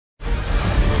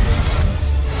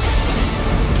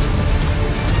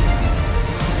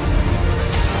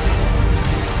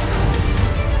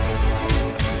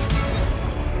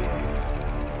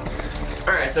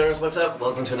Stoners, what's up?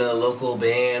 Welcome to another local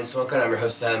band, Smokeout. I'm your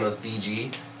host, Sadamos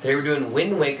BG. Today we're doing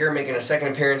Windwaker, making a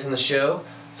second appearance on the show.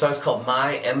 The song's called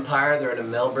My Empire. They're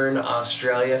in Melbourne,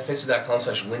 Australia.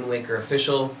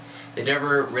 Facebook.com/WindwakerOfficial. They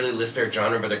never really list their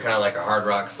genre, but they're kind of like a hard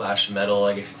rock / metal,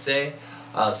 I guess you'd say.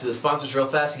 So the sponsors real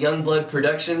fast: Youngblood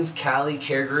Productions, Cali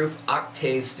Care Group,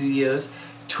 Octave Studios,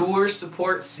 Tour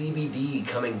Support CBD,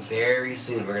 coming very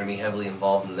soon. We're going to be heavily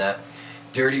involved in that.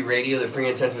 Dirty Radio, the free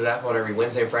and censored app, on every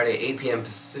Wednesday and Friday at 8 p.m.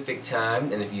 Pacific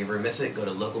time. And if you ever miss it, go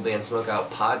to Local Band Smokeout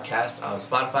Podcast on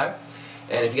Spotify.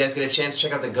 And if you guys get a chance,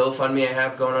 check out the GoFundMe I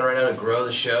have going on right now to grow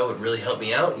the show. It would really help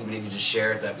me out. Even if you just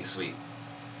share it, that'd be sweet.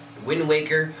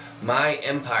 Windwaker, My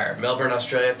Empire, Melbourne,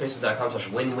 Australia,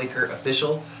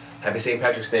 Facebook.com/WindwakerOfficial. Happy St.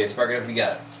 Patrick's Day. Spark it up if you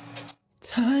got it.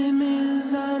 Time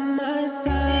is on my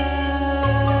side.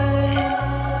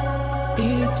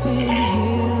 It's been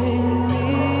healing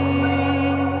me,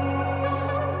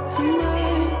 and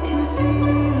I can see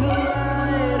the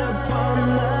light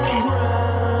upon my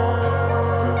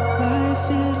ground. Life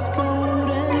is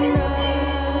golden now.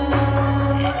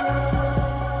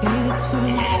 It's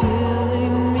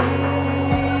fulfilling me,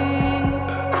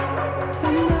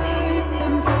 and my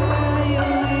empire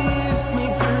leads me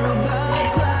through the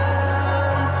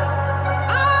clouds.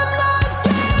 I'm not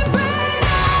giving up.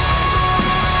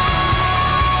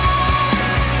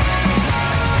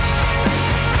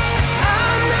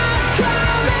 I'm not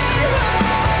coming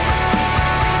home.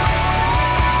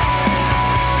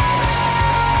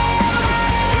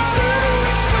 It's the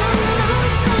sun,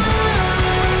 it's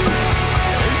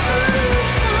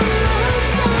the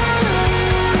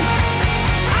sun.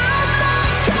 I'm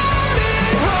not coming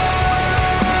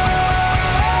home.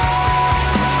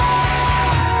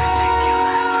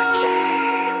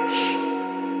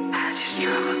 As you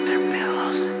strum up their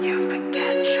pillows and you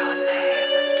forget your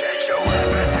name. Did you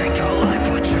ever think your life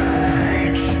would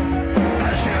change?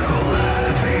 As you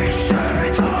live each day the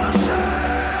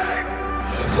same.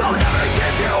 They'll never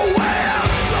give you in,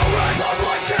 so rise up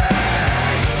like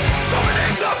kings.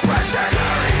 Summoning the pressure,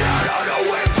 carrying out on a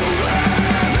way to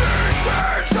live.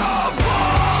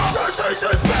 Interchangeable,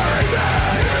 diseases bury me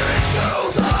into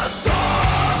the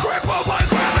sun. Crippled by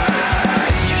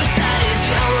gravity. You started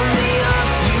telling me off,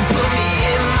 you put me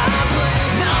in my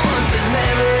place. Now once his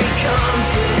memory come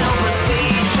to help us see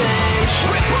change.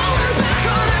 We're pulling back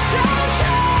on the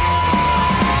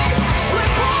sunshine.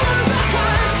 We're pulling back on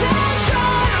the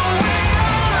sunshine.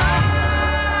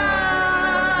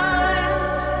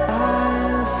 I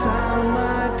found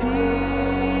my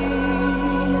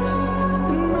peace,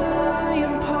 and my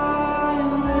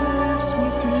empire lifts me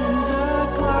through the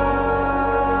clouds.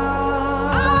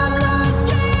 I'm not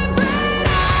giving up.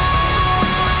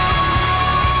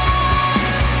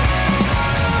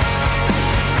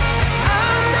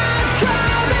 I'm not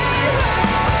coming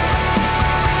home.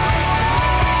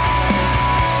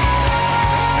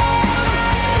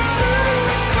 It's the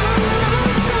sun, it's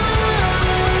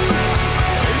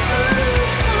the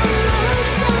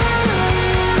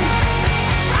sun.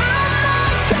 I'm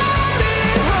not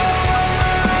coming home.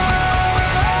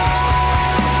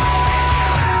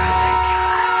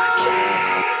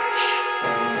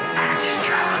 As you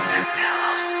strum up their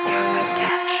pillows, you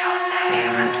forget your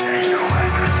name. And did you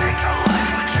ever think your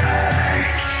life would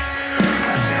change?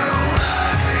 As you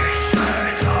live each day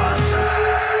the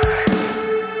same.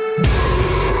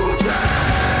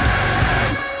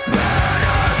 Brooding,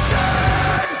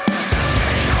 menacing. Did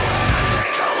you ever think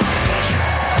your life would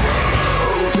change?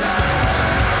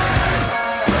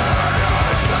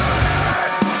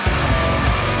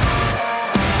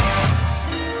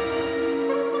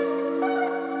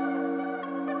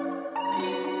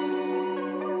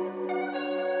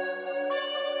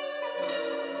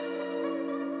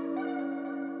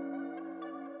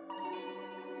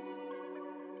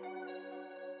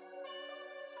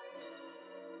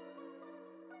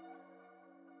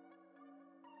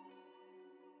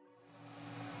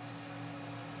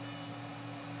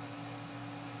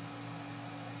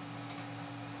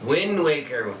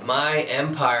 Windwaker with My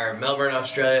Empire, Melbourne,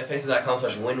 Australia,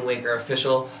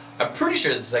 Facebook.com/WindwakerOfficial. I'm pretty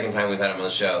sure this is the second time we've had him on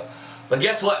the show. But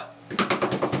guess what?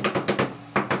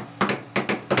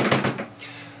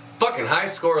 Fucking high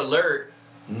score alert,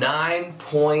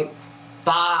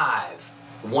 9.5.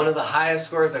 One of the highest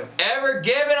scores I've ever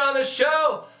given on the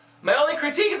show. My only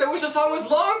critique is I wish the song was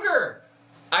longer.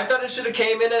 I thought it should have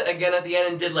came in again at the end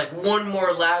and did like one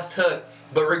more last hook.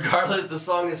 But regardless, the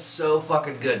song is so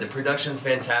fucking good. The production's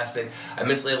fantastic. I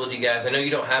mislabeled you guys. I know you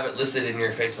don't have it listed in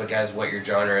your Facebook as what your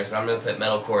genre is, but I'm going to put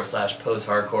Metalcore /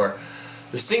 post-hardcore.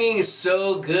 The singing is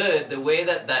so good. The way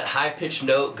that that high-pitched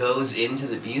note goes into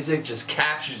the music just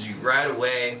captures you right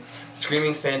away.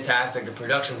 Screaming's fantastic. The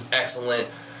production's excellent.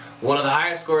 One of the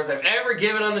highest scores I've ever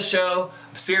given on the show.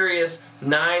 I'm serious.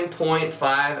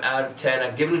 9.5 out of 10.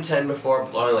 I've given a 10 before,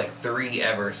 but only like 3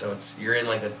 ever. So you're in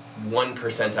like the 1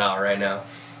 percentile right now.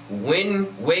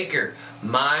 Windwaker,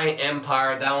 My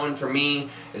Empire. That one for me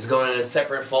is going in a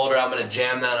separate folder. I'm going to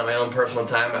jam that on my own personal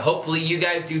time. Hopefully you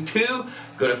guys do too.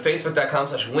 Go to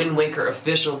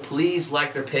facebook.com/WindwakerOfficial. Please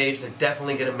like their page. They're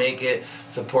definitely going to make it.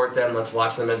 Support them. Let's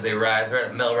watch them as they rise. They're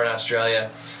at Melbourne,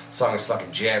 Australia. Song is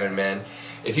fucking jamming, man.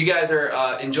 If you guys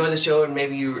are enjoy the show and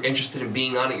maybe you're interested in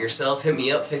being on it yourself, hit me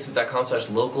up.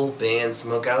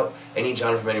 Facebook.com/localbandsmokeout. Any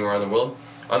genre from anywhere in the world.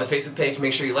 On the Facebook page,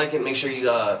 make sure you like it. Make sure you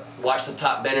watch the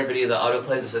top banner video that auto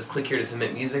plays that says click here to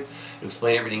submit music and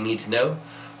explain everything you need to know.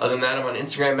 Other than that, I'm on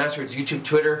Instagram, Masterwords, YouTube,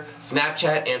 Twitter,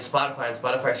 Snapchat, and Spotify. On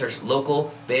Spotify, search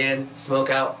Local Band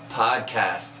Smokeout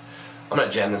Podcast. I'm going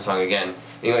to jam this song again.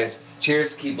 Anyways,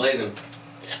 cheers. Keep blazing.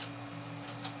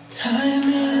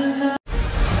 Time is